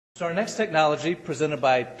So our next technology, presented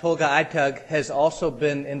by Tolga Aytag, has also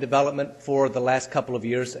been in development for the last couple of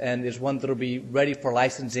years and is one that will be ready for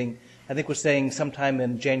licensing, I think we're saying sometime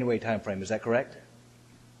in January timeframe. Is that correct?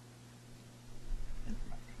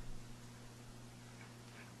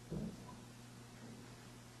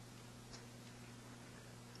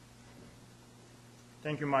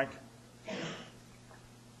 Thank you, Mike.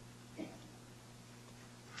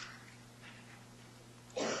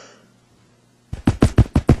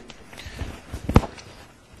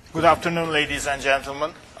 Good afternoon, ladies and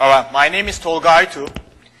gentlemen. My name is Tolga Aytag.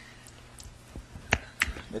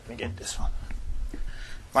 Let me get this one.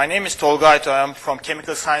 My name is Tolga Aytag. I'm from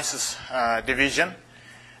Chemical Sciences Division.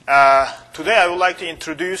 Today I would like to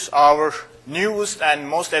introduce our newest and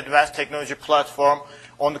most advanced technology platform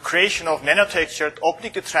on the creation of nanotextured,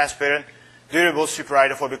 optically transparent, durable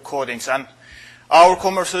superhydrophobic coatings. And our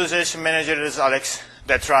commercialization manager is Alex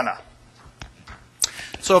Detrana.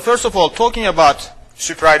 So first of all, talking about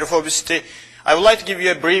superhydrophobicity, I would like to give you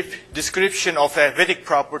a brief description of Vedic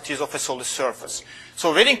properties of a solid surface.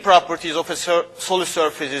 So Vedic properties of a solid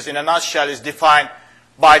surface is, in a nutshell, is defined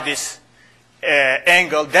by this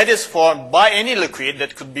angle that is formed by any liquid,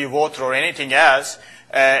 that could be water or anything else,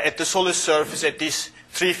 at the solid surface at this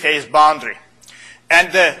three-phase boundary.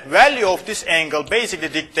 And the value of this angle basically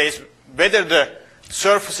dictates whether the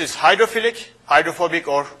surface is hydrophilic, hydrophobic,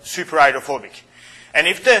 or superhydrophobic. And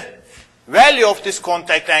if the value of this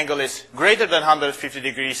contact angle is greater than 150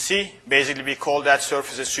 degrees C, basically we call that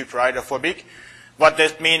surface as superhydrophobic. What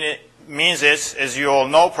that means is, as you all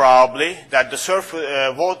know probably, that the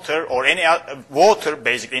surface, water or any water,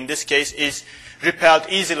 basically in this case, is repelled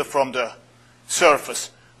easily from the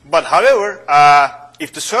surface. But however,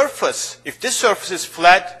 if this surface is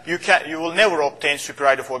flat, you will never obtain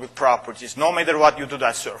superhydrophobic properties, no matter what you do to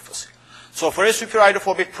that surface. So for a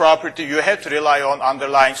superhydrophobic property, you have to rely on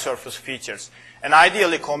underlying surface features. And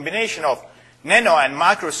ideally, combination of nano and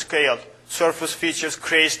macro scale surface features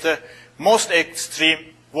creates the most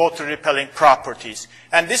extreme water-repelling properties.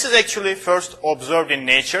 And this is actually first observed in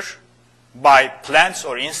nature by plants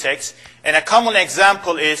or insects. And a common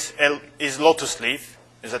example is lotus leaf,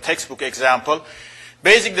 is a textbook example.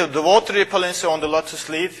 Basically, the water repellency on the lotus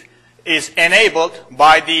leaf is enabled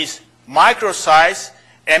by these micro-size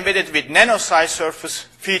embedded with nano-size surface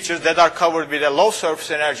features that are covered with a low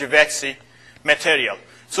surface energy waxy material.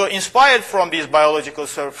 So inspired from these biological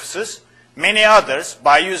surfaces, many others,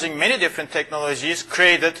 by using many different technologies,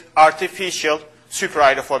 created artificial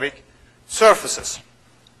superhydrophobic surfaces.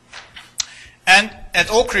 And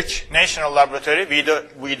at Oak Ridge National Laboratory,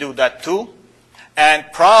 we do that too. And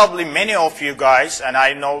probably many of you guys, and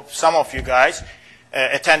I know some of you guys,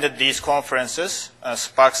 attended these conferences,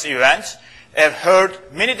 Sparks events, have heard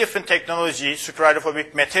many different technologies,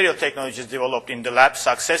 superhydrophobic material technologies developed in the lab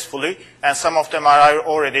successfully, and some of them are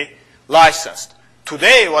already licensed.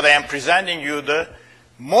 Today, what I am presenting you the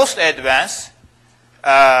most advanced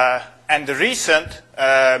and the recent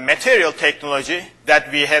material technology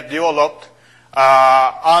that we have developed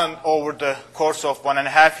over the course of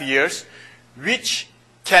 1.5 years, which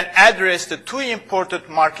can address the two important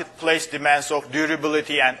marketplace demands of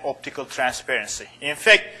durability and optical transparency. In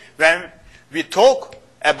fact, when we talk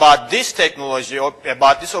about this technology or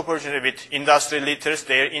about this opportunity with industry leaders,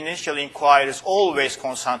 their initial inquiries always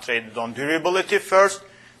concentrated on durability first,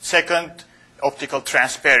 second, optical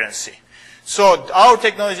transparency. So our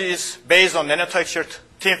technology is based on nanotextured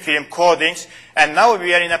thin film coatings, and now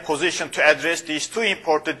we are in a position to address these two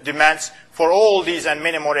important demands for all these and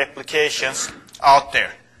many more applications out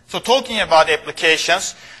there. So talking about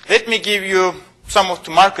applications, let me give you some of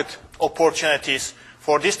the market opportunities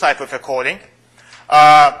for this type of a coating.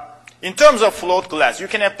 In terms of float glass, you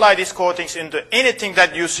can apply these coatings into anything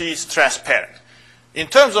that you see is transparent. In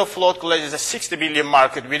terms of float glass, it's a 60 billion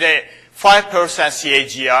market with a 5%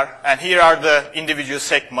 CAGR, and here are the individual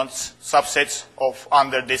segments, subsets of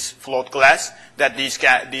under this float glass that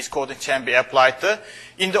these coatings can be applied to.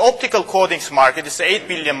 In the optical coatings market, it's an 8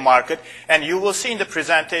 billion market, and you will see in the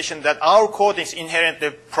presentation that our coatings inherently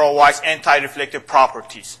provides anti-reflective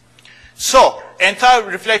properties. So,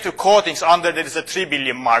 anti-reflective coatings under that is a 3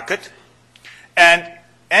 billion market. And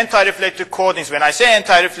anti-reflective coatings, when I say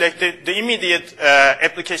anti-reflective, the immediate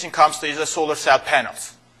application comes to is the solar cell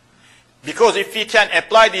panels. Because if we can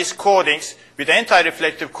apply these coatings with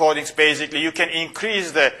anti-reflective coatings, basically you can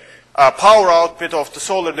increase the power output of the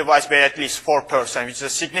solar device by at least 4%, which is a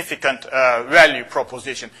significant value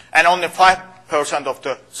proposition. And only 5% of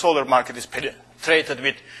the solar market is penetrated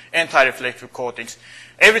with anti-reflective coatings.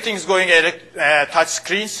 Everything is going at touch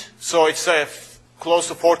screens, so it's a close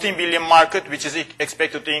to 14 billion market, which is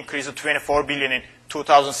expected to increase to 24 billion in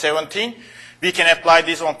 2017. We can apply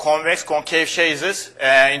this on convex, concave chasers.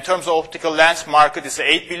 In terms of optical lens market, it's an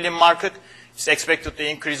 8 billion market. It's expected to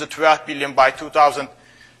increase to 12 billion by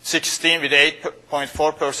 2016 with 8.4%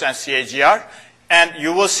 CAGR. And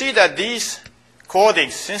you will see that these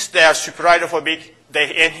coatings, since they are superhydrophobic,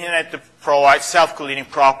 they inherently provide self-cleaning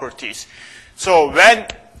properties. So when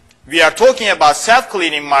we are talking about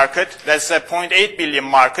self-cleaning market, that's a 0.8 billion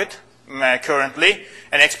market currently,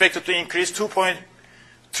 and expected to increase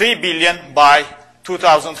 2.3 billion by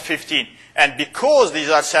 2015. And because these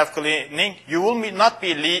are self-cleaning, you will not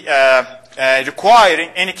be requiring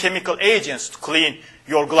any chemical agents to clean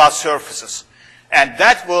your glass surfaces. And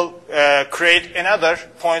that will create another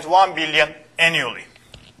 0.1 billion annually.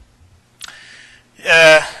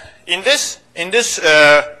 In this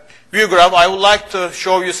view graph, I would like to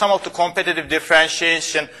show you some of the competitive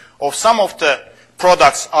differentiation of some of the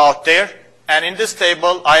products out there. And in this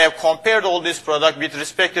table, I have compared all these products with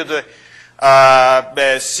respect to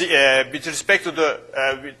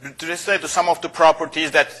some of the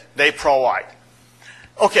properties that they provide.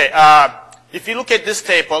 Okay, if you look at this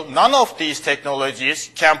table, none of these technologies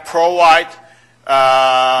can provide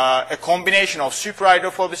a combination of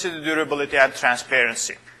superhydrophobicity, durability, and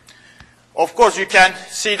transparency. Of course, you can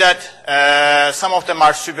see that some of them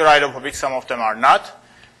are superhydrophobic, some of them are not.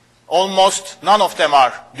 Almost none of them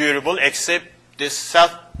are durable except this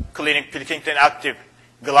self-cleaning Pilkington active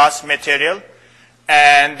glass material.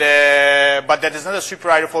 And, but that is not a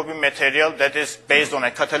superhydrophobic material that is based on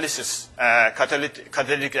a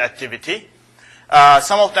catalytic activity.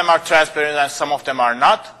 Some of them are transparent and some of them are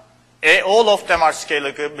not. All of them are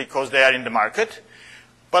scalable because they are in the market.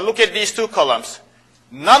 But look at these two columns.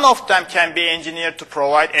 None of them can be engineered to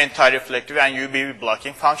provide anti-reflective and UV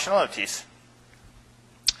blocking functionalities.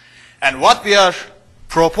 And what we are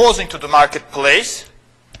proposing to the marketplace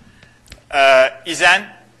is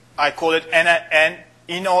I call it an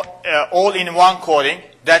all-in-one coating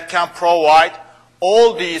that can provide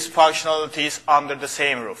all these functionalities under the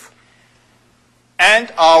same roof.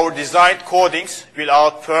 And our designed coatings will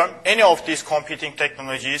outperform any of these competing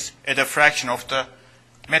technologies at a fraction of the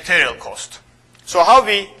material cost. So how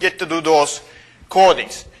we get to do those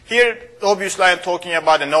coatings? Here, obviously, I am talking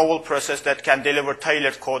about a novel process that can deliver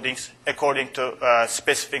tailored coatings according to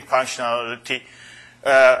specific functionality,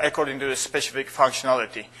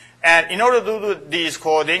 And in order to do these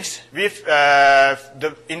coatings,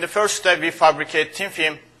 in the first step, we fabricate thin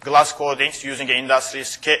film glass coatings using an industry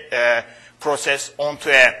process onto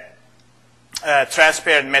a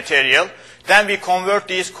transparent material. Then we convert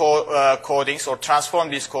these coatings or transform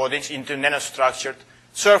these coatings into nanostructured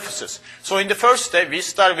surfaces. So in the first step, we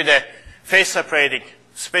start with a phase-separating,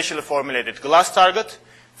 specially formulated glass target.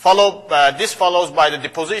 This follows by the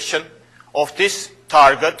deposition of this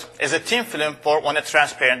target as a thin film on a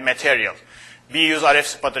transparent material. We use RF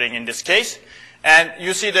sputtering in this case. And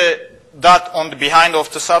you see the dot on the behind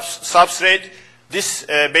of the substrate. This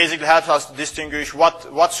basically helps us to distinguish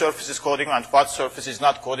what surface is coating and what surface is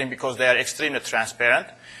not coating because they are extremely transparent.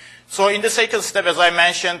 So in the second step, as I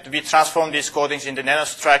mentioned, we transform these coatings into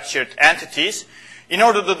nanostructured entities. In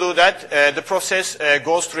order to do that, the process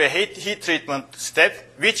goes through a heat treatment step,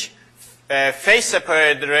 which phase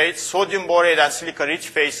separates sodium borate and silica-rich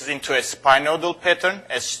phases into a spinodal pattern,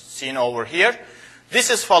 as seen over here. This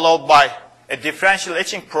is followed by a differential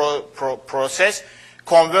etching process,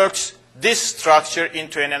 converts this structure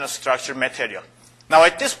into a nanostructured material. Now,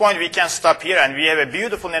 at this point, we can stop here, and we have a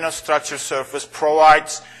beautiful nanostructured surface,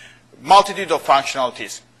 provides multitude of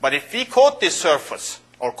functionalities. But if we coat this surface,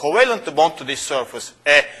 or covalently bond to this surface,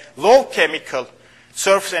 a low chemical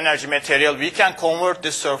surface energy material, we can convert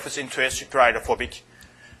this surface into a superhydrophobic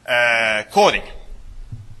coating.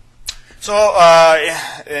 So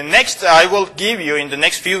next, I will give you, in the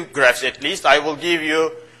next few graphs at least, I will give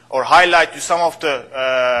you or highlight you some of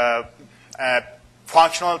the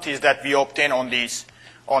functionalities that we obtain on these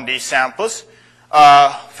samples.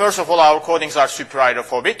 First of all, our coatings are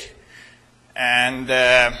superhydrophobic. And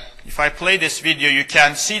if I play this video, you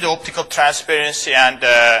can see the optical transparency and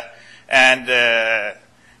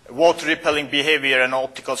water repelling behavior and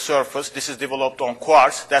optical surface. This is developed on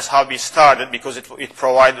quartz. That's how we started because it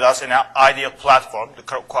provided us an ideal platform, the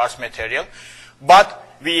quartz material. But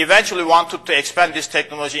we eventually wanted to expand this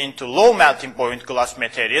technology into low melting point glass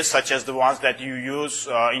materials, such as the ones that you use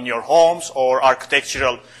in your homes or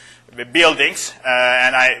architectural buildings.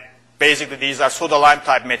 Basically, these are soda lime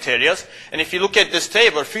type materials. And if you look at this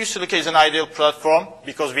table, fused silica is an ideal platform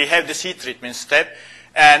because we have this heat treatment step,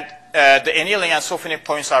 and the annealing and softening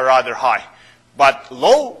points are rather high. But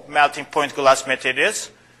low melting point glass materials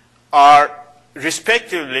are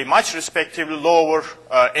much respectively lower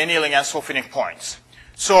annealing and softening points.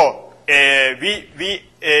 So we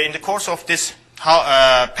in the course of this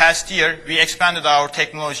past year, we expanded our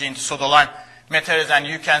technology into soda lime materials, and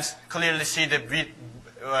you can clearly see the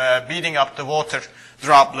beating up the water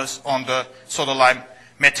droplets on the soda lime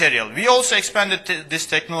material. We also expanded this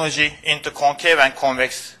technology into concave and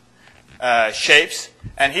convex shapes.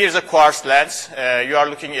 And here's a quartz lens. You are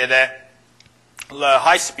looking at a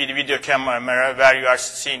high-speed video camera where you are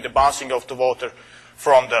seeing the bouncing of the water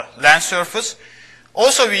from the lens surface.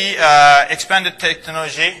 Also, we expanded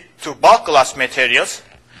technology to bulk glass materials.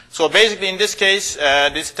 So basically, in this case,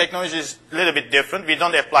 this technology is a little bit different. We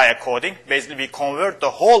don't apply a coating. Basically, we convert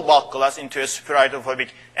the whole bulk glass into a superhydrophobic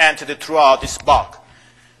entity throughout this bulk.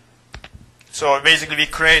 So basically, we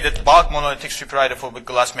created bulk monolithic superhydrophobic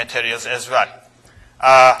glass materials as well.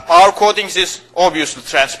 Our coatings is obviously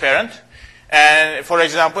transparent. And for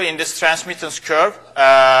example, in this transmittance curve,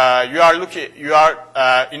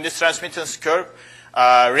 in this transmittance curve,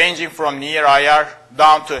 ranging from near IR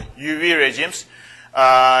down to UV regimes,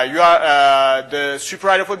 the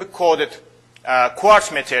superhydrophobic coated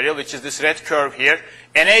quartz material, which is this red curve here,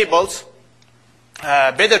 enables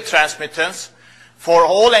better transmittance for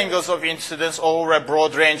all angles of incidence over a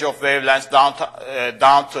broad range of wavelengths down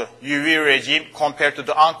to UV regime compared to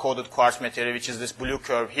the uncoated quartz material, which is this blue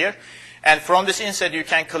curve here. And from this inset, you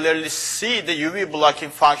can clearly see the UV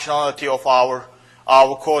blocking functionality of our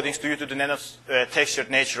coatings due to the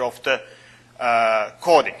nano-textured nature of the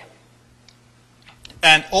coating.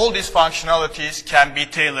 And all these functionalities can be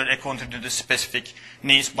tailored according to the specific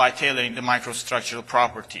needs by tailoring the microstructural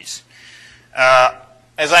properties.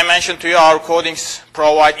 As I mentioned to you, our coatings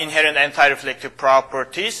provide inherent anti-reflective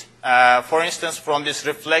properties. For instance, from this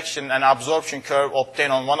reflection and absorption curve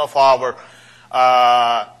obtained on one of our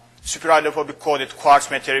superhydrophobic coated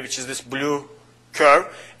quartz material, which is this blue curve,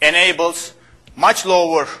 enables much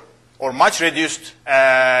lower or much reduced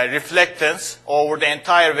reflectance over the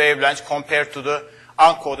entire wavelength compared to the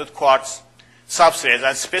uncoated quartz substrates.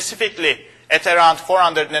 And specifically, at around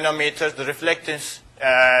 400 nanometers, the reflectance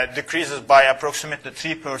decreases by approximately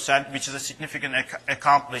 3%, which is a significant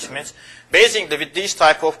accomplishment. Basically, with these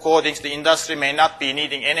type of coatings, the industry may not be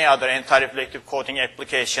needing any other anti-reflective coating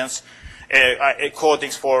applications,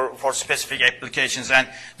 coatings for specific applications. And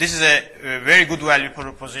this is a very good value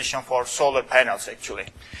proposition for solar panels, actually.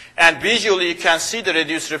 And visually, you can see the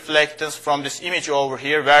reduced reflectance from this image over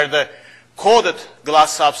here, where the coated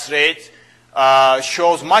glass substrate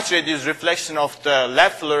shows much reduced reflection of the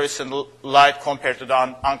left fluorescent light compared to the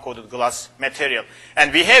uncoated glass material.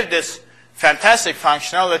 And we have this fantastic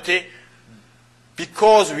functionality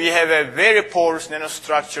because we have a very porous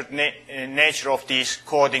nanostructured nature of these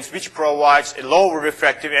coatings, which provides a lower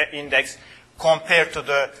refractive index compared to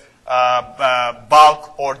the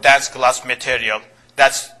bulk or dense glass material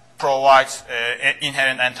that provides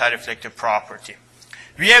inherent anti-reflective property.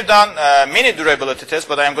 We have done many durability tests,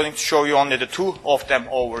 but I'm going to show you only the two of them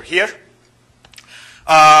over here.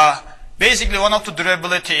 Basically, one of the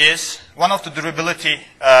durability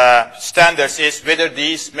standards is whether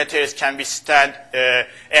these materials can withstand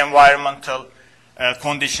environmental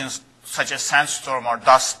conditions such as sandstorm or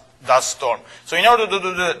dust storm. So in order to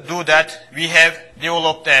do that, we have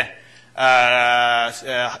developed a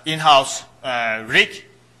in-house rig.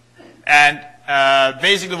 And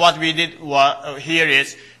basically what we did here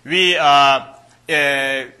is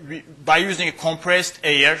by using a compressed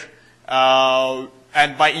air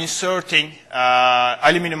and by inserting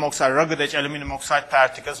aluminum oxide, rugged edge aluminum oxide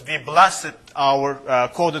particles, we blasted our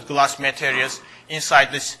coated glass materials inside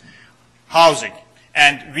this housing.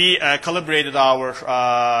 And we calibrated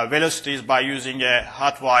our velocities by using a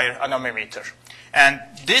hot wire anemometer. And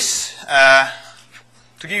this,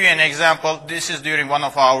 to give you an example, this is during one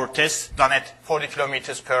of our tests done at 40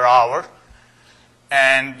 kilometers per hour.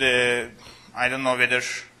 And I don't know whether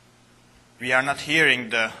we are not hearing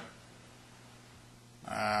the,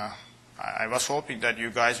 I was hoping that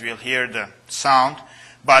you guys will hear the sound.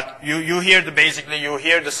 But you hear basically you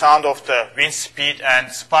hear the sound of the wind speed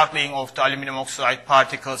and sparkling of the aluminum oxide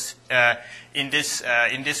particles in this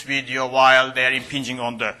video while they are impinging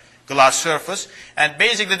on the glass surface. And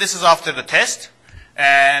basically this is after the test.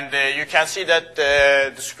 And you can see that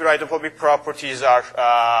the superhydrophobic properties are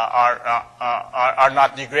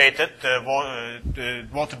not degraded. The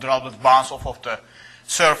water droplets bounce off of the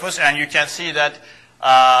surface, and you can see that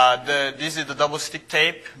this is the double stick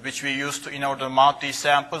tape which we use in order to mount these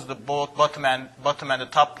samples. The both bottom and the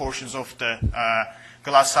top portions of the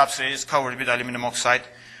glass substrate is covered with aluminum oxide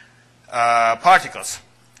particles.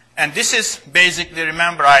 And this is basically,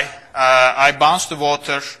 remember, I bounced the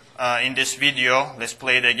water in this video, let's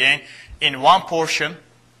play it again, in one portion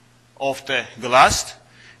of the glass.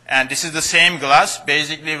 And this is the same glass.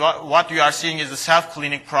 Basically, what you are seeing is the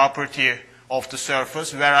self-cleaning property of the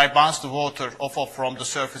surface, where I bounce the water off from the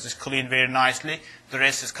surface is cleaned very nicely. The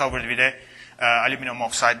rest is covered with a aluminum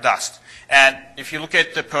oxide dust. And if you look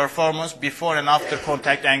at the performance, before and after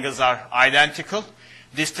contact angles are identical.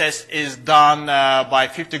 This test is done by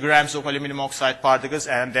 50 grams of aluminum oxide particles,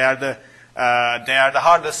 and they are the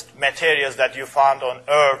hardest materials that you found on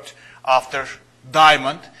Earth after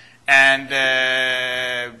diamond. And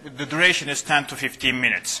the duration is 10 to 15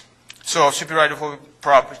 minutes. So superhydrophobic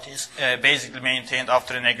properties basically maintained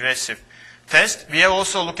after an aggressive test. We have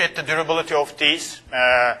also looked at the durability of these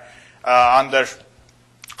under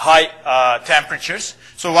high temperatures.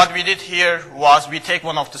 So what we did here was we take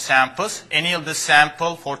one of the samples, anneal the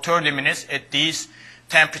sample for 30 minutes at these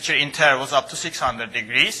temperature intervals up to 600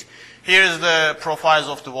 degrees. Here is the profiles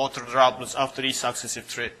of the water droplets after each successive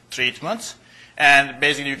treatments. And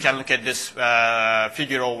basically you can look at this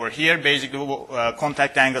figure over here. Basically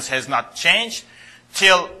contact angles has not changed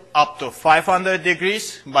till up to 500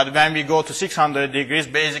 degrees. But when we go to 600 degrees,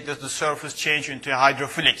 basically the surface changes into a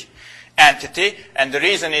hydrophilic entity. And the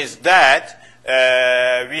reason is that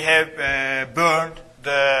we have burned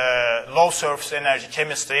the low surface energy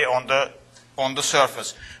chemistry on the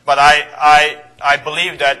surface. But I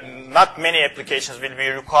believe that not many applications will be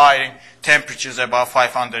requiring temperatures above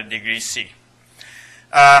 500 degrees C.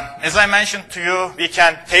 As I mentioned to you, we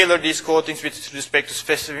can tailor these coatings with respect to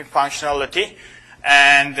specific functionality.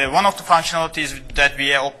 And one of the functionalities that we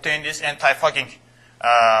have obtained is anti-fogging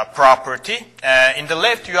property. In the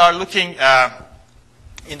left, you are looking.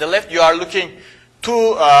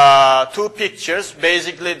 Two pictures.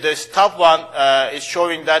 Basically, this top one is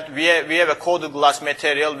showing that we have a coated glass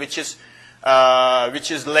material which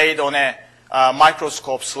is laid on a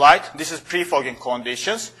microscope slide. This is pre-fogging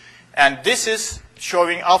conditions, and this is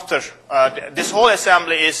showing after. This whole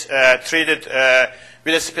assembly is treated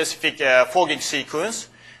with a specific fogging sequence,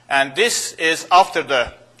 and this is after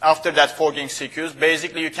that fogging sequence.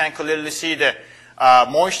 Basically, you can clearly see the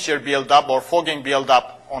moisture buildup or fogging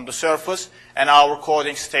buildup on the surface, and our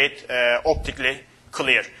coating stayed optically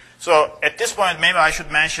clear. So at this point, maybe I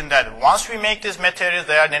should mention that once we make these materials,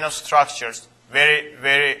 they are nanostructures, very,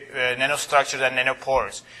 very nanostructured and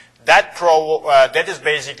nanoporous. That is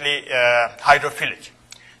basically hydrophilic.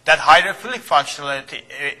 That hydrophilic functionality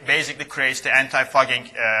basically creates the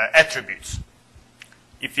anti-fogging attributes.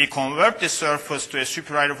 If we convert this surface to a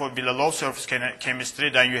superhydrophobic with a low surface chemistry,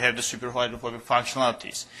 then you have the superhydrophobic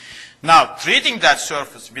functionalities. Now, treating that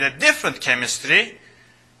surface with a different chemistry,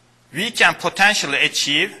 we can potentially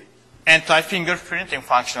achieve anti-fingerprinting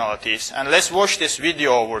functionalities. And let's watch this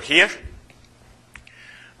video over here.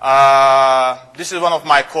 This is one of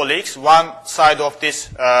my colleagues. One side of this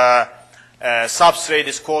substrate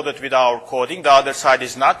is coated with our coating. The other side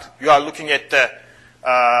is not. You are looking at the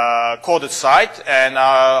coated side, and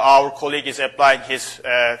our colleague is applying his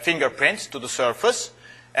fingerprints to the surface.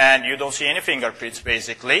 And you don't see any fingerprints,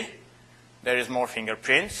 basically. There is more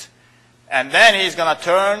fingerprints. And then he's going to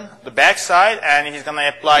turn the back side, and he's going to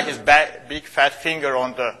apply his big fat finger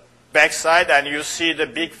on the back side, and you see the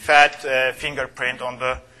big fat fingerprint on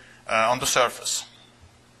the surface.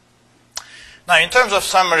 Now, in terms of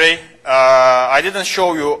summary, I didn't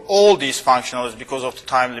show you all these functionalities because of the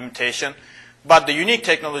time limitation, but the unique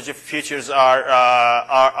technology features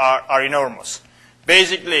are enormous.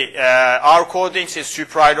 Basically, our coatings is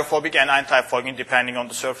superhydrophobic and anti-fogging depending on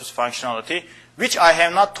the surface functionality, which I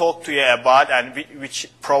have not talked to you about and which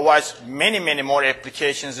provides many, many more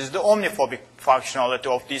applications, is the omniphobic functionality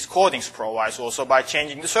of these coatings provides also by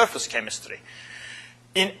changing the surface chemistry.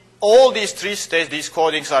 In all these three states, these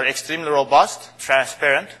coatings are extremely robust,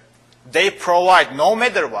 transparent. They provide, no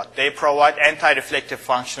matter what, they provide anti-reflective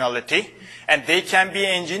functionality, and they can be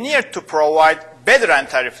engineered to provide better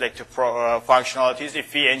anti-reflective functionalities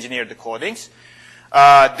if we engineer the coatings.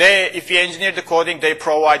 If we engineer the coating, they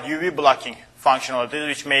provide UV blocking functionalities,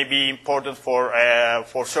 which may be important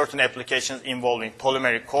for certain applications involving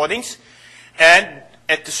polymeric coatings. And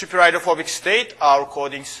at the superhydrophobic state, our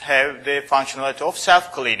coatings have the functionality of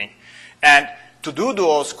self-cleaning. And to do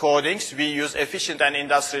those coatings, we use efficient and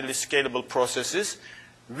industrially scalable processes,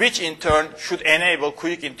 which in turn should enable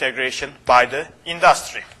quick integration by the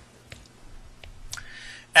industry.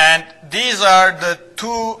 And these are the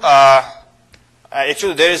two,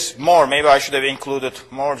 actually there is more, maybe I should have included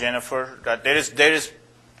more, Jennifer, that there is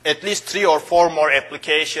at least 3 or 4 more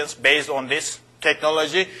applications based on this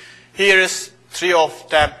technology. Here is 3 of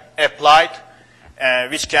them applied,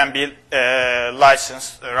 which can be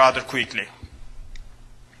licensed rather quickly.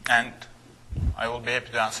 And I will be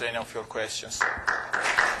happy to answer any of your questions.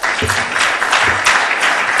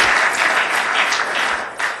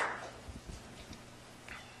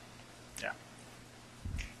 Yeah.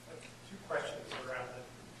 Two questions around the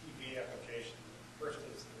PV application. First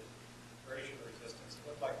is the radiation resistance. It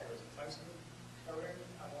looked like there was a tungsten coating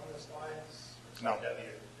on one of the slides. No.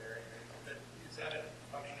 Is that a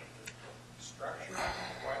function of the structure?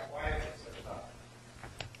 Why is it so tough?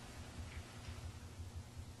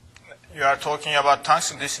 You are talking about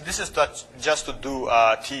tungsten. This is just to do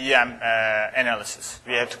TEM analysis.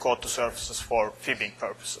 We have to coat the surfaces for fibbing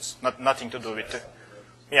purposes. Nothing to do with the...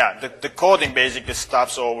 Yeah, the coating basically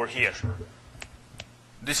stops over here.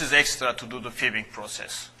 This is extra to do the fibbing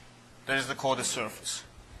process. That is the coated surface.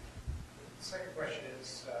 The second question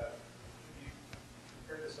is, have you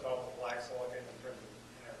compared this at all with black silicon in terms of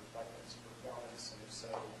reflectance performance, and if so?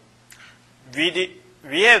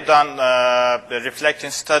 We have done the reflecting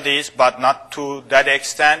studies, but not to that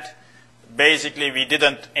extent. Basically, we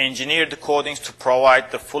didn't engineer the coatings to provide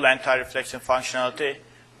the full anti-reflection functionality.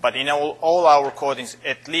 But in all our coatings,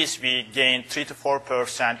 at least we gained 3 to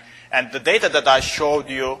 4%. And the data that I showed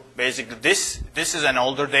you, basically, this is an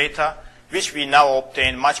older data, which we now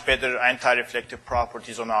obtain much better anti-reflective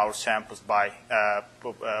properties on our samples by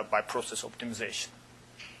process optimization.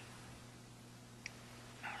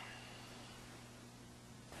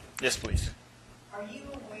 Yes, please. Are you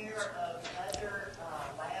aware of other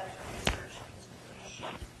labs or research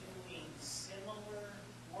institutions doing similar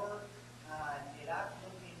work? Did I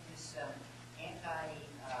look into some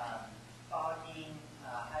anti-fogging,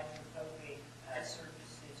 hydrophobic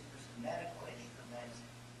surfaces for some medical instruments?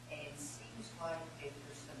 And it seems like if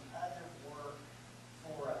there's some other work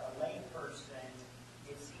for a layperson,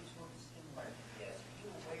 it seems to work similar to this. Are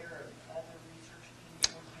you aware of other research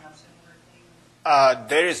teams working on similar things?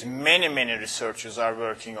 There is many researchers are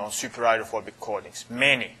working on superhydrophobic coatings.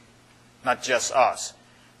 Many, not just us.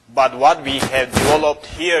 But what we have developed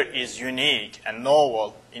here is unique and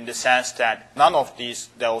novel in the sense that none of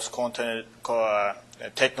those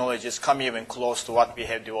technologies come even close to what we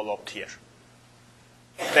have developed here.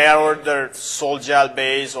 They are either sol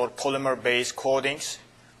gel-based or polymer-based coatings,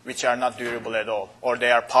 which are not durable at all. Or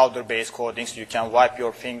they are powder-based coatings. You can wipe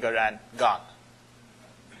your finger and gone.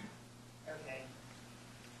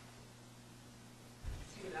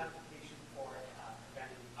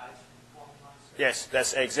 Yes,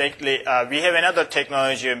 that's exactly. We have another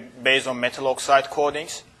technology based on metal oxide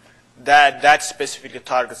coatings that specifically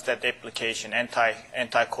targets that application,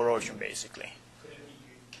 anti-corrosion, basically. Could it be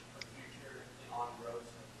used for future on-road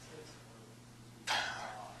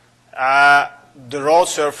surfaces? The road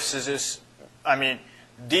surfaces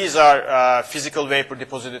these are physical vapor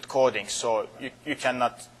deposited coatings, so you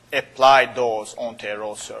cannot apply those onto a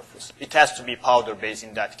road surface. It has to be powder-based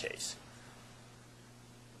in that case.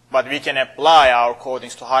 But we can apply our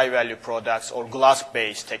coatings to high-value products or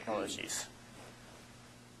glass-based technologies.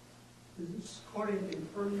 Is this coating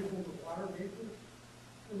impermeable to water vapor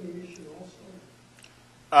permeation also?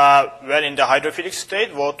 Well, in the hydrophilic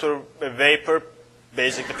state, water vapor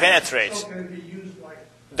basically penetrates. So can it be used like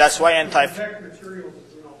That's why materials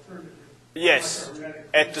as an alternative? Yes,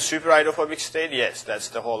 at the superhydrophobic state, yes, that's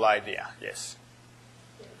the whole idea, yes.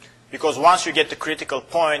 Because once you get the critical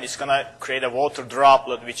point, it's going to create a water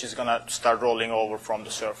droplet which is going to start rolling over from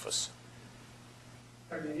the surface.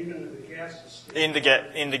 I mean, even in the gases state?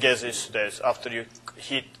 In the gaseous state, after you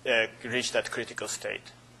reach that critical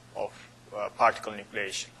state of particle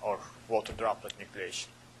nucleation or water droplet nucleation.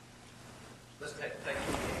 Let's take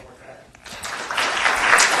one more time.